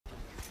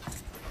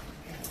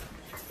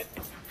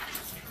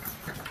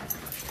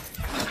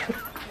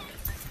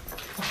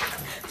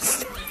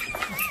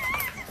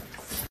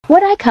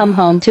what I come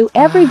home to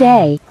every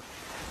day.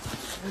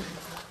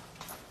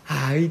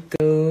 Hi,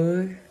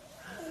 Thor.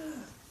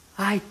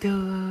 Hi,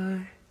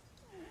 Thor.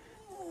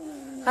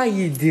 How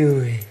you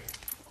doing?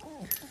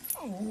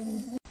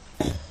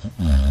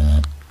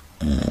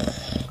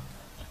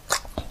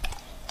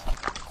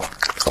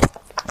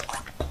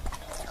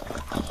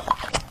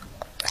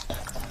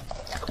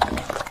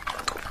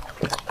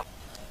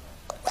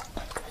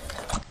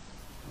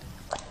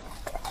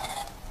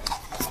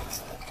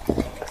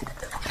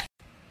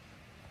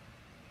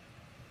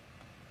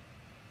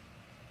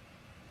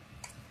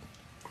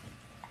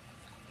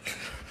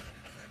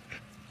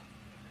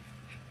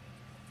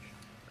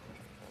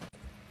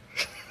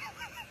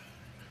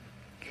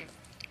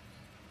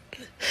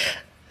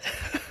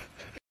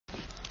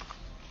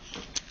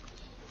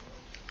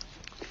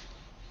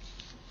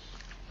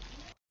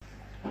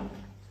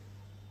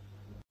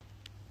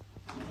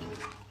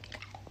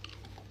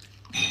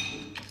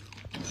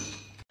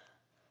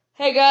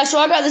 Hey guys, so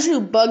I got this new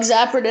bug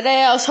zapper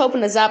today. I was hoping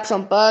to zap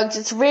some bugs.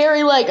 It's very,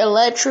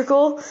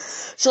 electrical.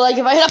 So,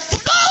 if I hit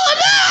a... Oh,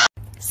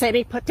 no!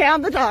 Sadie, put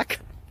down the duck.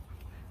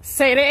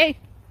 Sadie,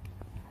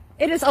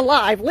 it is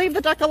alive. Leave the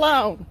duck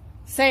alone.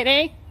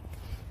 Sadie,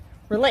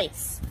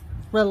 release.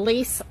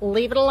 Release,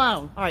 leave it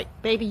alone. All right,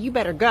 baby, you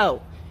better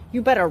go.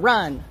 You better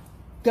run.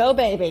 Go,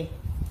 baby.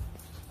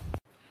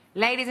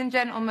 Ladies and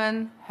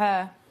gentlemen,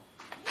 her.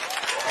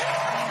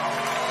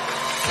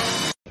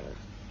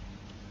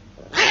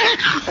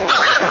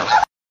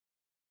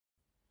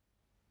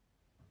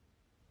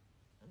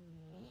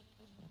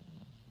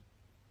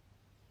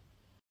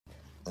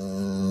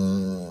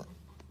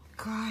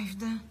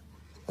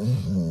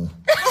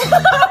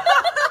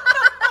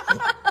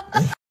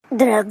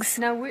 Drugs.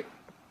 No,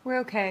 we're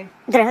okay.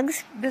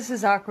 Drugs. This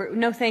is awkward.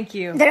 No, thank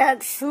you.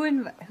 Drugs. Who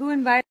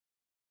invited?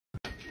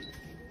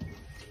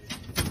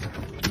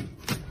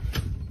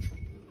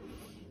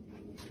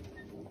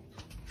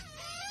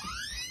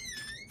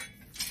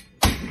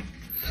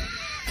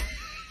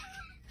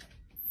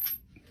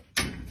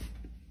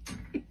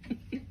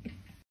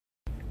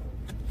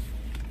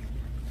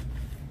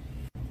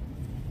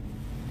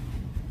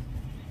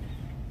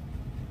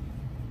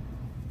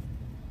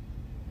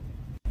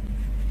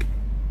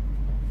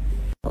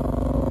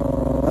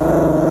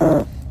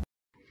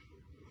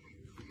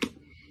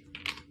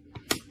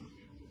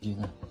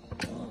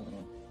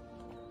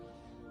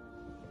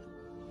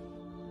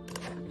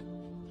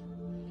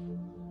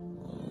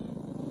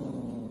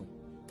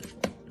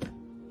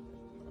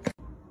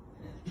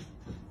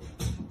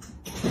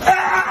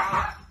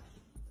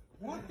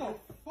 What the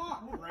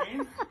fuck,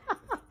 Rain?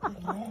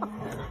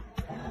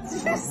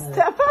 Did you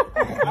step up? I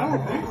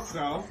don't think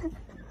so.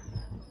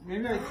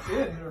 Maybe I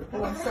did.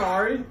 I'm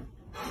sorry.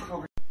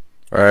 Okay.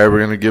 Alright, we're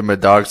gonna give my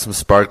dog some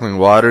sparkling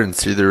water and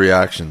see the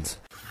reactions.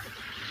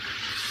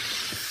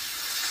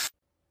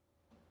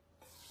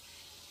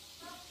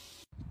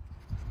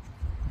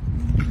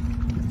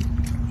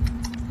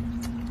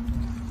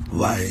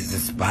 Why is it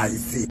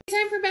spicy?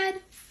 Time for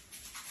bed.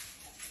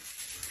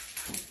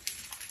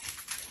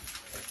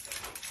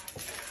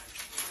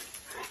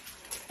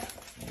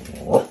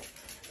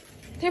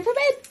 Time for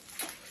bed.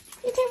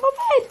 It's time for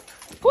bed.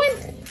 Go on.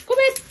 Go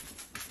bed.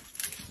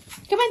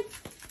 Come on.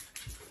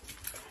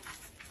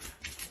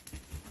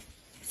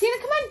 Sienna,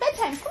 come on.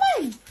 Bedtime. Come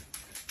on.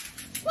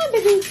 Come on,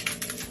 baby.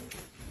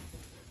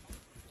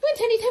 Come on,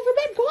 Teddy. Time for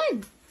bed. Go on.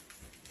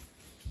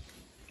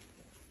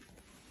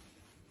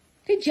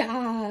 Good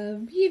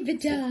job. You have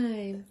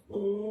bedtime.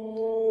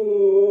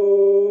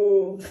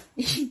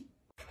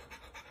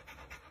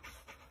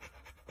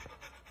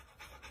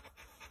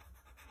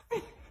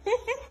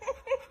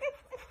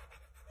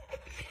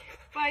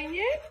 Find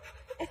it?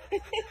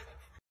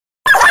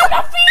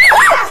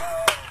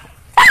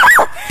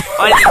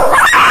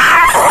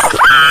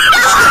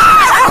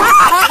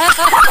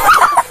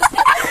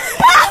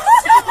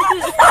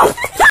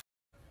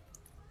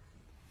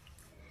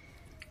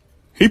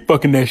 He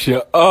fucking that shit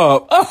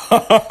up.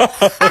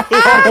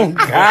 Oh,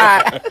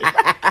 God.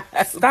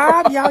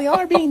 Stop, y'all. Y'all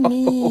are being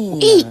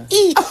mean. Eat,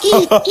 eat,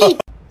 eat,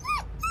 eat.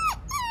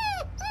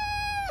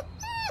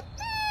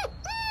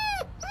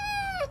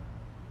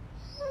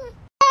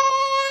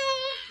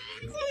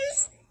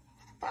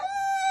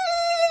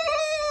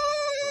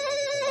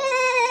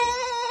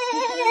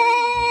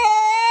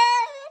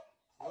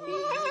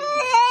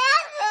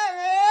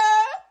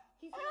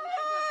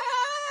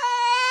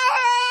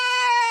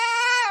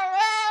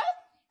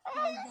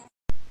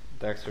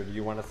 Dexter, do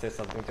you want to say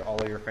something to all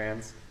of your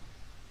fans?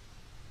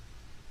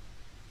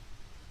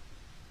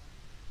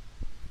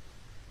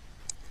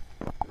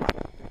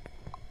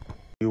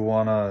 You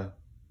wanna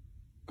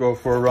go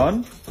for a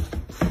run?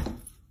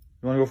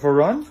 You wanna go for a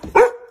run?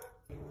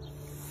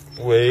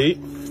 Wait.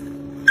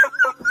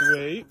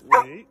 Wait,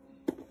 wait.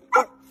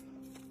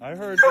 I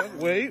heard you.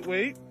 Wait,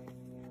 wait.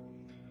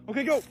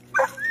 Okay, go.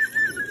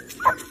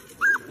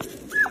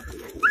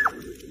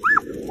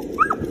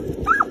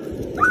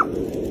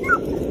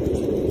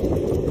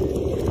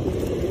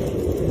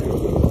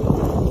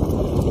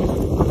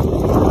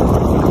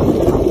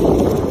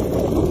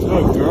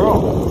 Good girl.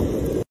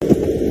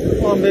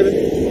 on, baby.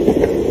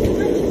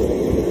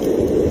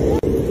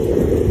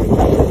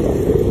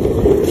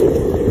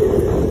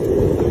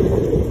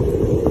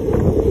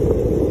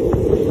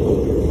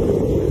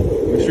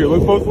 Make sure you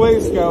look both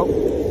ways, Scout.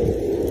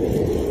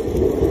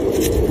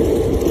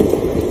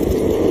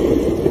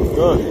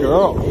 Good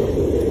girl.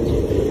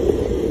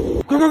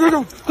 Go, go, go,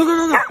 go. Go, go,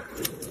 go, go.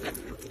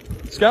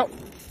 Scout.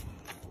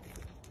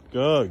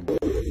 Good.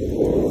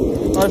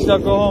 All right,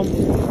 Scout, go home.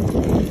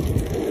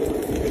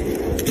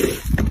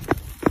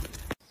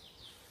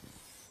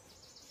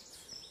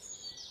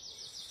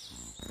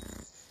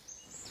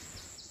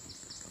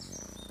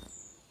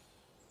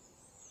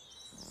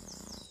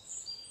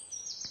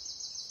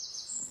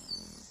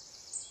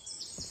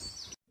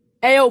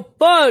 Hey, yo,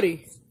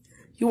 buddy.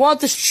 You want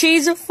this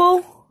cheese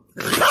fool?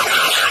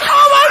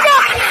 Oh my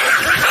god!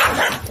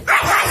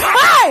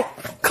 Hey!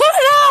 Cut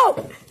it out!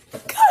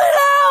 Cut it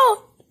out!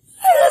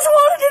 I just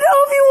wanted to know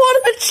if you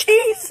wanted to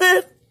cheese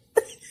it.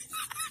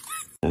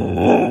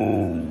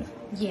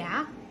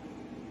 Yeah?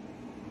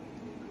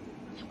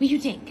 What do you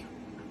think?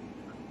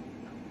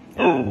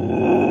 Do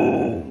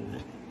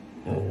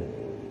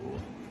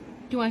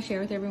you want to share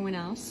with everyone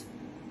else?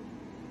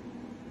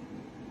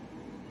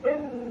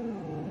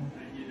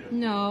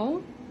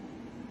 No.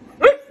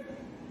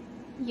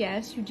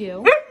 Yes, you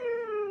do.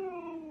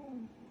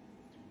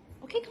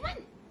 Okay, come on.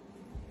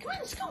 Come on,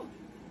 let's go.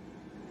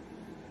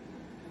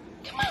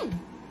 Come on.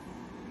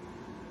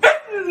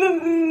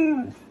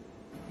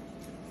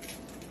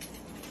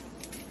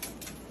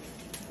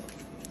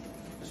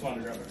 Just wanted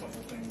to grab a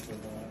couple things of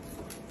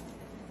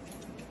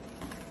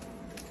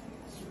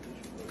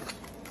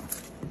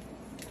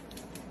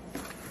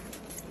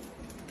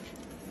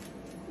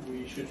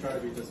we should try to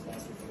beat this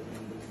boss before we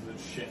lose the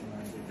shit in my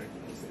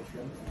infectious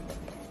room.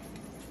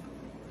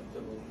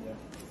 Yeah.